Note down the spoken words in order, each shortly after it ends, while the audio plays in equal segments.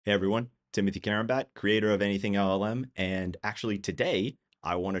Hey everyone, Timothy Karambat, creator of AnythingLLM, and actually today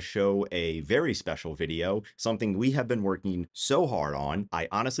I want to show a very special video, something we have been working so hard on. I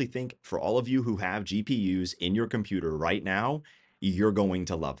honestly think for all of you who have GPUs in your computer right now, you're going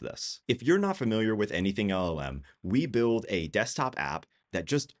to love this. If you're not familiar with AnythingLLM, we build a desktop app that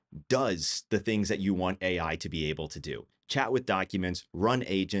just does the things that you want AI to be able to do. Chat with documents, run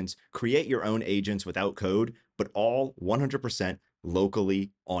agents, create your own agents without code, but all 100%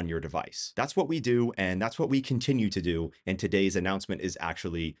 locally on your device. That's what we do, and that's what we continue to do. And today's announcement is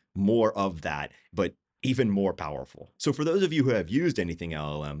actually more of that, but even more powerful. So for those of you who have used Anything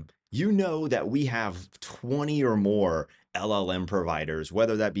LLM, you know that we have 20 or more LLM providers,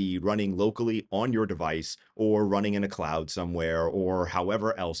 whether that be running locally on your device or running in a cloud somewhere, or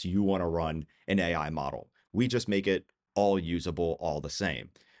however else you want to run an AI model. We just make it all usable all the same.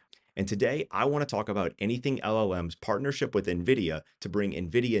 And today I want to talk about Anything LLM's partnership with NVIDIA to bring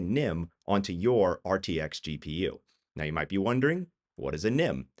NVIDIA NIM onto your RTX GPU. Now you might be wondering, what is a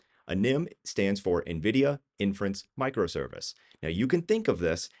NIM? A NIM stands for NVIDIA Inference Microservice. Now you can think of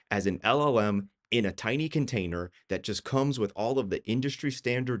this as an LLM in a tiny container that just comes with all of the industry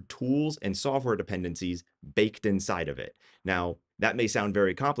standard tools and software dependencies baked inside of it. Now, that may sound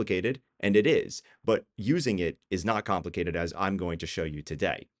very complicated, and it is, but using it is not complicated as I'm going to show you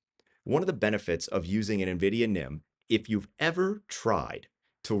today. One of the benefits of using an NVIDIA NIM, if you've ever tried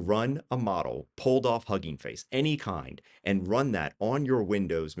to run a model pulled off Hugging Face, any kind, and run that on your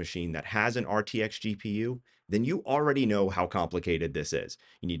Windows machine that has an RTX GPU, then you already know how complicated this is.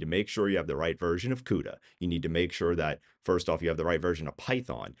 You need to make sure you have the right version of CUDA. You need to make sure that, first off, you have the right version of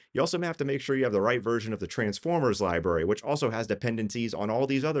Python. You also have to make sure you have the right version of the Transformers library, which also has dependencies on all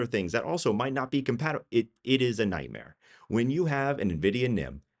these other things that also might not be compatible. It is a nightmare. When you have an NVIDIA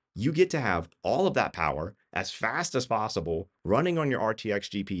NIM, you get to have all of that power as fast as possible running on your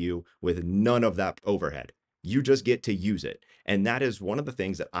RTX GPU with none of that overhead. You just get to use it. And that is one of the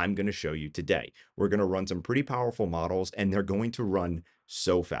things that I'm going to show you today. We're going to run some pretty powerful models, and they're going to run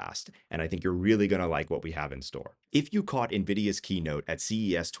so fast. And I think you're really going to like what we have in store. If you caught NVIDIA's keynote at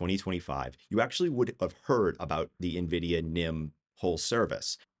CES 2025, you actually would have heard about the NVIDIA NIM whole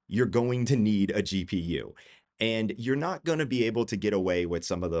service. You're going to need a GPU. And you're not going to be able to get away with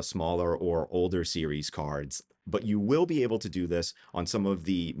some of the smaller or older series cards, but you will be able to do this on some of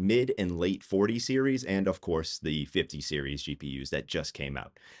the mid and late 40 series and, of course, the 50 series GPUs that just came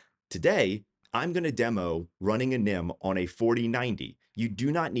out. Today, I'm going to demo running a NIM on a 4090. You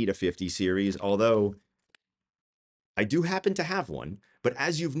do not need a 50 series, although I do happen to have one. But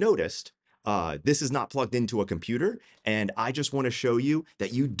as you've noticed, this is not plugged into a computer, and I just want to show you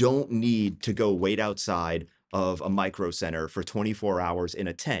that you don't need to go wait outside of a micro center for 24 hours in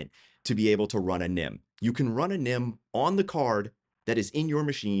a tent to be able to run a NIM. You can run a NIM on the card that is in your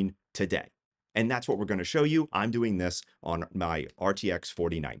machine today. And that's what we're going to show you. I'm doing this on my RTX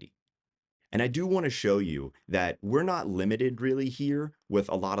 4090. And I do want to show you that we're not limited really here with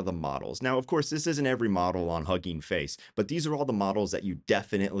a lot of the models. Now, of course, this isn't every model on Hugging Face, but these are all the models that you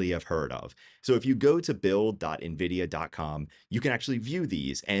definitely have heard of. So if you go to build.nvidia.com, you can actually view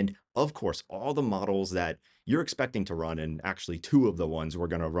these. And of course, all the models that you're expecting to run, and actually two of the ones we're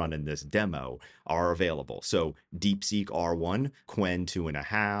going to run in this demo are available. So DeepSeek R1, Qwen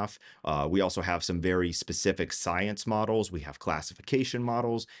 2.5. We also have some very specific science models. We have classification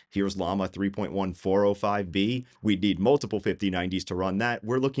models. Here's Llama 3.1405B. We need multiple 5090s to run that.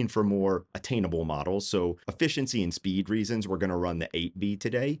 We're looking for more attainable models. So efficiency and speed reasons, we're going to run the 8B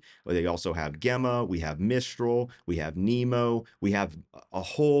today. They also have Gemma, we have Mistral, we have Nemo, we have a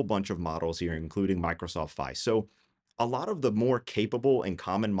whole bunch of models here, including Microsoft Phi. So a lot of the more capable and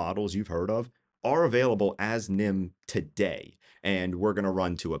common models you've heard of are available as NIM today. And we're going to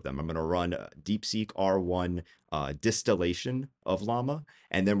run two of them. I'm going to run DeepSeek R1 distillation of Llama,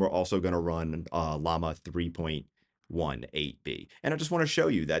 and then we're also going to run Llama 3.18B. And I just want to show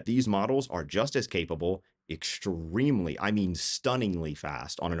you that these models are just as capable, extremely, I mean stunningly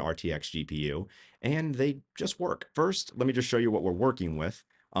fast on an RTX GPU, and they just work. First, let me just show you what we're working with.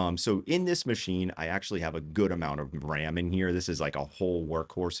 So in this machine, I actually have a good amount of RAM in here. This is like a whole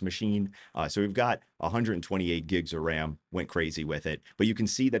workhorse machine. So we've got 128 gigs of RAM, went crazy with it. But you can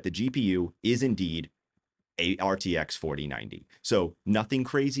see that the GPU is indeed a RTX 4090. So nothing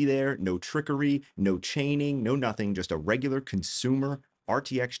crazy there, no trickery, no chaining, no nothing, just a regular consumer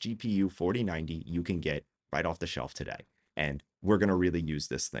RTX GPU 4090 you can get right off the shelf today. And we're going to really use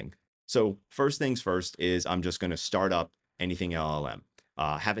this thing. So first things first is I'm just going to start up Anything LLM.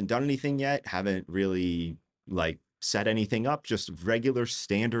 Haven't done anything yet, haven't really like set anything up, just regular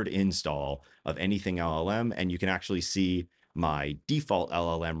standard install of Anything LLM. And you can actually see my default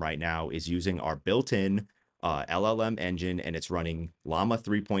LLM right now is using our built-in LLM engine, and it's running Llama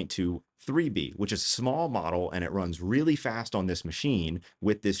 3.2 3B, which is a small model, and it runs really fast on this machine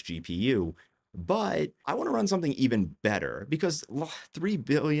with this GPU. But I want to run something even better because 3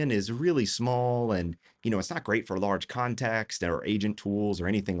 billion is really small, and it's not great for large context or agent tools or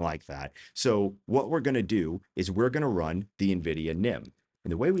anything like that. So what we're going to do is we're going to run the NVIDIA NIM.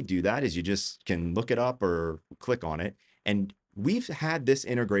 And the way we do that is you just can look it up or click on it. And we've had this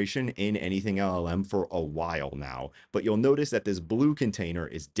integration in Anything LLM for a while now, but you'll notice that this blue container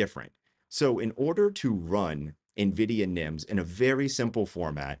is different. So in order to run NVIDIA NIMs in a very simple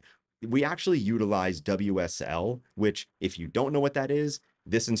format, we actually utilize WSL, which, if you don't know what that is,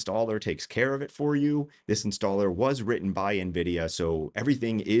 this installer takes care of it for you. This installer was written by NVIDIA, so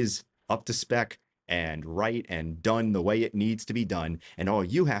everything is up to spec and right and done the way it needs to be done. And all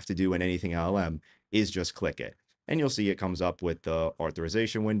you have to do in Anything LLM is just click it. And you'll see it comes up with the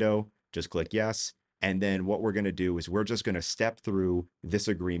authorization window. Just click yes. And then what we're going to do is we're just going to step through this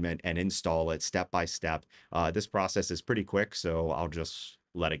agreement and install it step by step. This process is pretty quick, so I'll just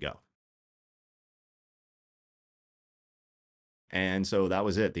let it go. And so that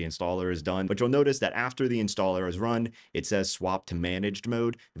was it. The installer is done. But you'll notice that after the installer is run, it says swap to managed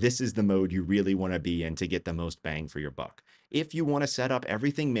mode. This is the mode you really want to be in to get the most bang for your buck. If you want to set up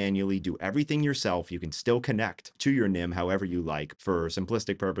everything manually, do everything yourself, you can still connect to your NIM however you like. For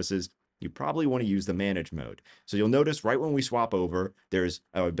simplistic purposes, you probably want to use the manage mode. So you'll notice right when we swap over, there's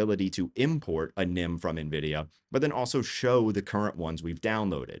an ability to import a NIM from NVIDIA, but then also show the current ones we've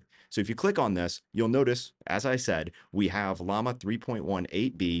downloaded. So if you click on this, you'll notice, as I said, we have Llama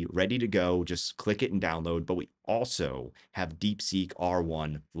 3.18b ready to go. Just click it and download, but we also have DeepSeek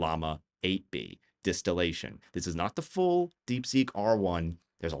R1 Llama 8b distillation. This is not the full DeepSeek R1.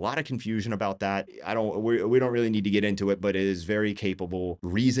 There's a lot of confusion about that. We don't really need to get into it, but it is very capable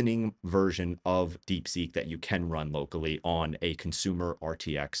reasoning version of DeepSeek that you can run locally on a consumer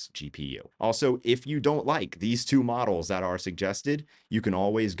RTX GPU. Also, if you don't like these two models that are suggested, you can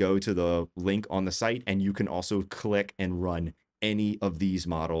always go to the link on the site and you can also click and run any of these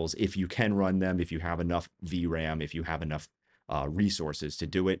models if you can run them, if you have enough VRAM, if you have enough resources to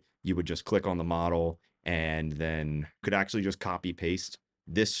do it. You would just click on the model and then could actually just copy paste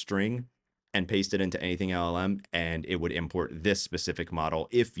this string and paste it into Anything LLM, and it would import this specific model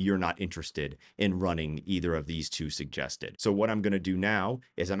if you're not interested in running either of these two suggested. So what I'm going to do now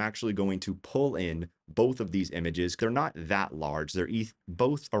is I'm actually going to pull in both of these images. They're not that large. They're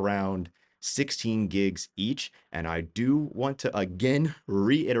both around 16 gigs each. And I do want to again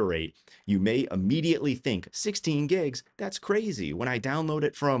reiterate, you may immediately think 16 gigs, that's crazy. When I download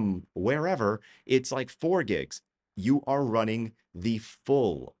it from wherever, it's like 4 gigs. You are running the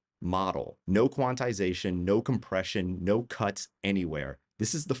full model. No quantization, no compression, no cuts anywhere.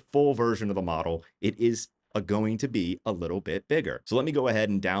 This is the full version of the model. It is going to be a little bit bigger. So let me go ahead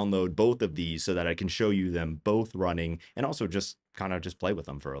and download both of these so that I can show you them both running and also just kind of just play with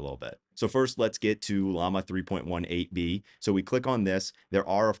them for a little bit. So first, let's get to Llama 3.18b. So we click on this. There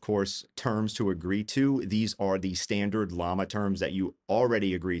are, of course, terms to agree to. These are the standard Llama terms that you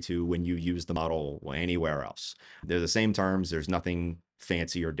already agree to when you use the model anywhere else. They're the same terms. There's nothing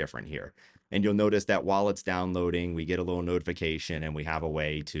fancy or different here. And you'll notice that while it's downloading, we get a little notification and we have a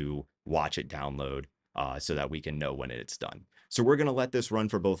way to watch it download so that we can know when it's done. So we're going to let this run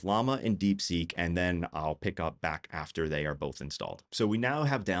for both Llama and DeepSeek, and then I'll pick up back after they are both installed. So we now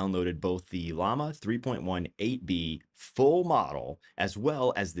have downloaded both the Llama 3.18b full model as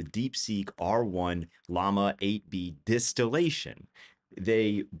well as the DeepSeek R1 Llama 8b distillation.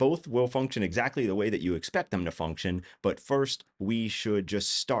 They both will function exactly the way that you expect them to function, but first we should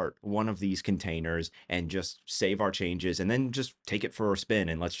just start one of these containers and just save our changes and then just take it for a spin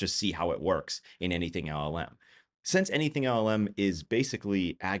and let's just see how it works in Anything LLM. Since Anything LLM is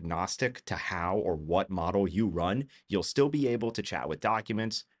basically agnostic to how or what model you run, you'll still be able to chat with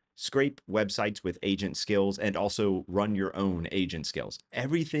documents, scrape websites with agent skills, and also run your own agent skills.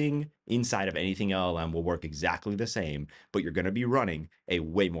 Everything inside of Anything LLM will work exactly the same, but you're going to be running a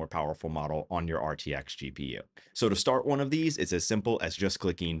way more powerful model on your RTX GPU. So to start one of these, it's as simple as just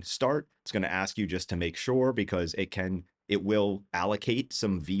clicking start. It's going to ask you just to make sure because it will allocate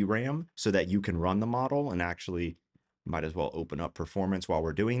some VRAM so that you can run the model, and actually might as well open up performance while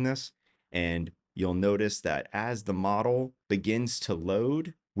we're doing this. And you'll notice that as the model begins to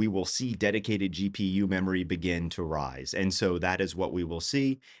load, we will see dedicated GPU memory begin to rise. And so that is what we will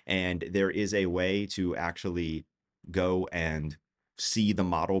see. And there is a way to actually go and see the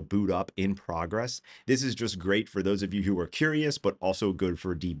model boot up in progress. This is just great for those of you who are curious, but also good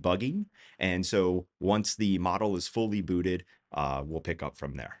for debugging. And so once the model is fully booted, we'll pick up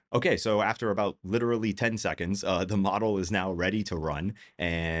from there. Okay, so after about literally 10 seconds, the model is now ready to run.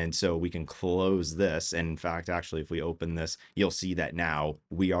 And so we can close this. And in fact, actually, if we open this, you'll see that now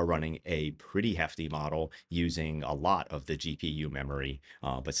we are running a pretty hefty model using a lot of the GPU memory,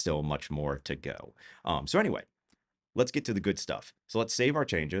 but still much more to go. So anyway, let's get to the good stuff. So let's save our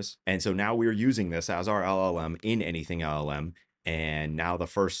changes. And so now we're using this as our LLM in AnythingLLM. And now the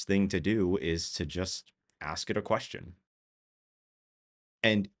first thing to do is to just ask it a question.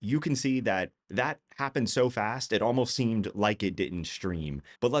 And you can see that that happened so fast, it almost seemed like it didn't stream.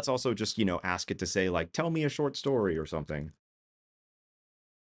 But let's also just, ask it to say, like, tell me a short story or something.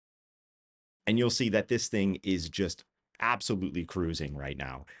 And you'll see that this thing is just absolutely cruising right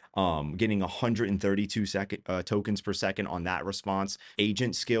now. Getting 132 tokens per second on that response.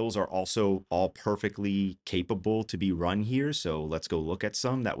 Agent skills are also all perfectly capable to be run here. So let's go look at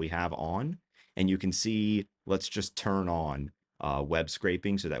some that we have on. And you can see, let's just turn on web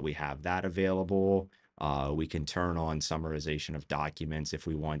scraping so that we have that available. We can turn on summarization of documents if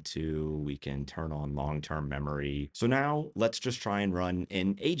we want to. We can turn on long-term memory. So now let's just try and run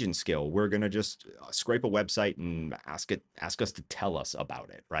an agent skill. We're going to just scrape a website and ask us to tell us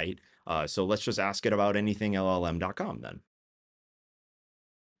about it, right? So let's just ask it about anythingllm.com then.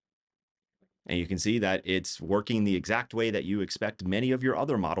 And you can see that it's working the exact way that you expect many of your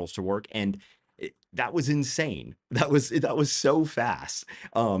other models to work. And that was insane. That was so fast.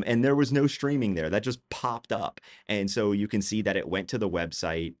 And there was no streaming there. That just popped up. And so you can see that it went to the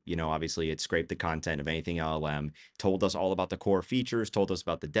website. Obviously it scraped the content of Anything LLM, told us all about the core features, told us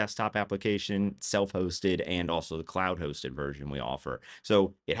about the desktop application, self-hosted, and also the cloud-hosted version we offer.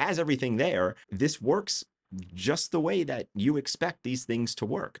 So it has everything there. This works just the way that you expect these things to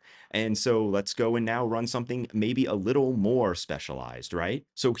work. And so let's go and now run something maybe a little more specialized, right?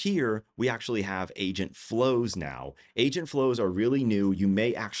 So here we actually have agent flows now. Agent flows are really new. You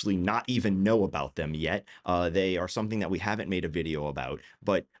may actually not even know about them yet. They are something that we haven't made a video about,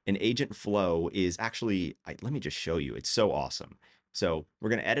 but an agent flow is actually, let me just show you. It's so awesome. So we're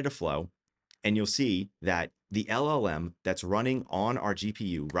going to edit a flow. And you'll see that the LLM that's running on our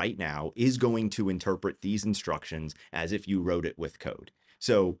GPU right now is going to interpret these instructions as if you wrote it with code.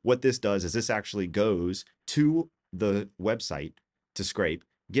 So what this does is this actually goes to the website to scrape,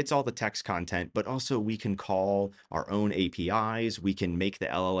 gets all the text content, but also we can call our own APIs. We can make the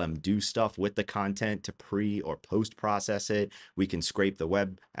LLM do stuff with the content to pre or post process it. We can scrape the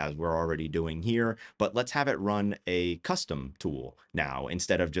web as we're already doing here, but let's have it run a custom tool now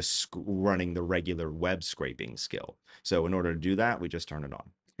instead of just running the regular web scraping skill. So in order to do that, we just turn it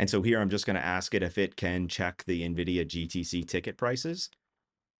on. And so here I'm just going to ask it if it can check the NVIDIA GTC ticket prices.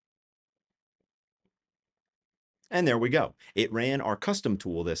 And there we go. It ran our custom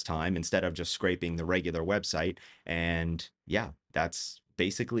tool this time instead of just scraping the regular website. And yeah, that's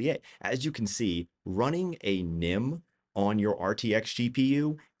basically it. As you can see, running a NIM on your RTX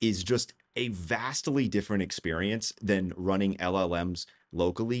GPU is just a vastly different experience than running LLMs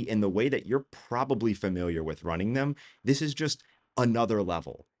locally in the way that you're probably familiar with running them. This is just another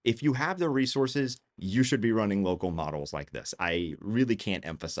level. If you have the resources, you should be running local models like this. I really can't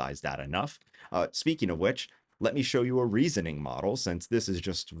emphasize that enough. Speaking of which, let me show you a reasoning model since this is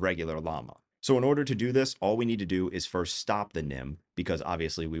just regular llama. So in order to do this, all we need to do is first stop the NIM because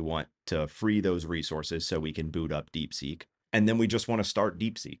obviously we want to free those resources so we can boot up DeepSeek. And then we just want to start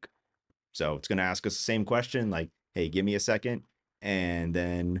DeepSeek. So it's going to ask us the same question like, hey, give me a second. And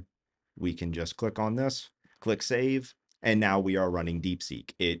then we can just click on this, click save. And now we are running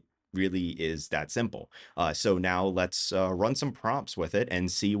DeepSeek. It really is that simple. So now let's run some prompts with it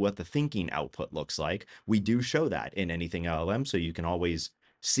and see what the thinking output looks like. We do show that in Anything LLM, so you can always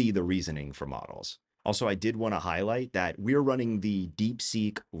see the reasoning for models. Also, I did want to highlight that we're running the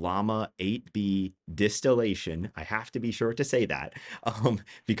DeepSeek Llama 8B distillation. I have to be sure to say that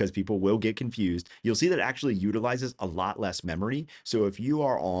because people will get confused. You'll see that it actually utilizes a lot less memory. So if you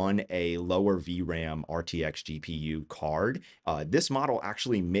are on a lower VRAM RTX GPU card, this model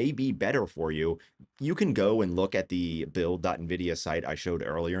actually may be better for you. You can go and look at the build.nvidia site I showed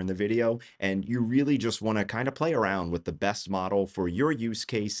earlier in the video, and you really just want to kind of play around with the best model for your use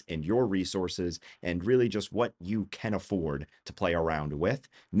case and your resources and really just what you can afford to play around with.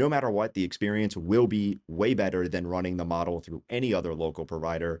 No matter what, the experience will be way better than running the model through any other local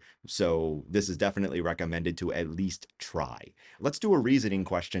provider. So this is definitely recommended to at least try. Let's do a reasoning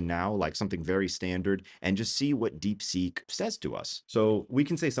question now, like something very standard, and just see what DeepSeek says to us. So we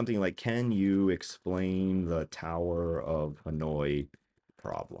can say something like, can you explain the Tower of Hanoi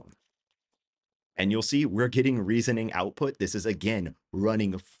problem? And you'll see we're getting reasoning output. This is again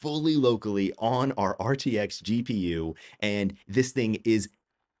running fully locally on our RTX GPU. And this thing is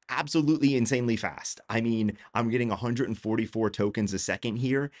absolutely insanely fast. I mean, I'm getting 144 tokens a second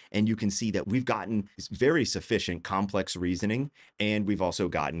here, and you can see that we've gotten very sufficient complex reasoning, and we've also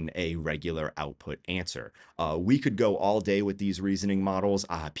gotten a regular output answer. We could go all day with these reasoning models.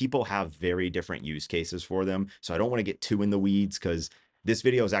 People have very different use cases for them, so I don't want to get too in the weeds because this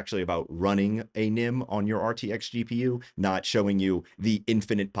video is actually about running a NIM on your RTX GPU, not showing you the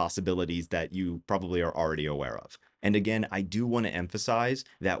infinite possibilities that you probably are already aware of. And again, I do want to emphasize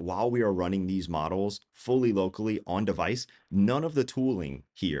that while we are running these models fully locally on device, none of the tooling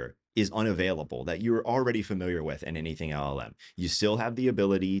here is unavailable that you're already familiar with in anything LLM. You still have the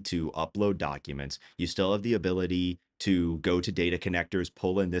ability to upload documents. You still have the ability to go to data connectors,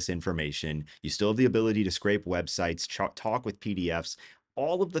 pull in this information. You still have the ability to scrape websites, talk with PDFs.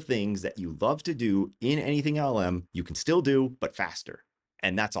 All of the things that you love to do in anything LLM, you can still do, but faster.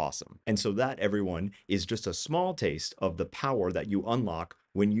 And that's awesome. And so that, everyone, is just a small taste of the power that you unlock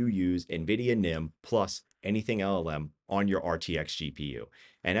when you use NVIDIA NIM plus anything LLM on your RTX GPU.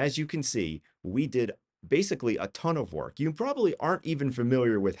 And as you can see, we did basically a ton of work. You probably aren't even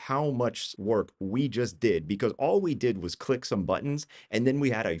familiar with how much work we just did because all we did was click some buttons and then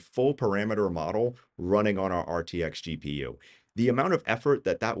we had a full parameter model running on our RTX GPU. The amount of effort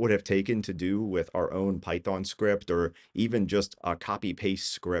that that would have taken to do with our own Python script or even just a copy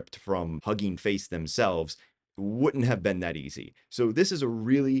paste script from Hugging Face themselves wouldn't have been that easy. So this is a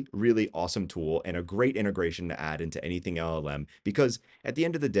really, really awesome tool and a great integration to add into anything LLM because at the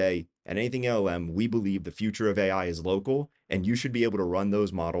end of the day, at anything LLM, we believe the future of AI is local and you should be able to run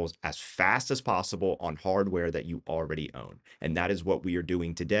those models as fast as possible on hardware that you already own. And that is what we are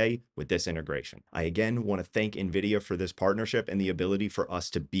doing today with this integration. I again want to thank NVIDIA for this partnership and the ability for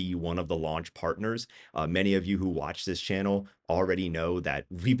us to be one of the launch partners. Many of you who watch this channel already know that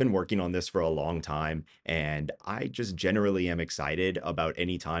we've been working on this for a long time, and I just generally am excited about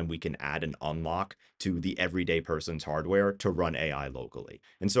any time we can add an unlock to the everyday person's hardware to run AI locally.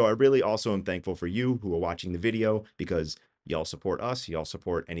 And so I really also am thankful for you who are watching the video because y'all support us, y'all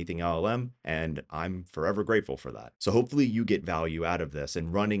support anything LLM, and I'm forever grateful for that. So hopefully you get value out of this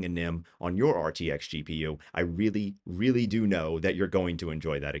and running a NIM on your RTX GPU. I really, really do know that you're going to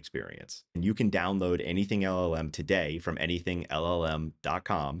enjoy that experience. And you can download anything LLM today from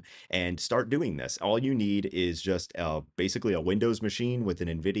anythingllm.com and start doing this. All you need is just basically a Windows machine with an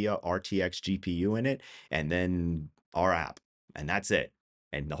NVIDIA RTX GPU in it, and then our app, and that's it.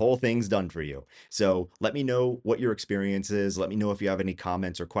 And the whole thing's done for you. So let me know what your experience is. Let me know if you have any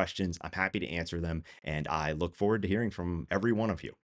comments or questions. I'm happy to answer them. And I look forward to hearing from every one of you.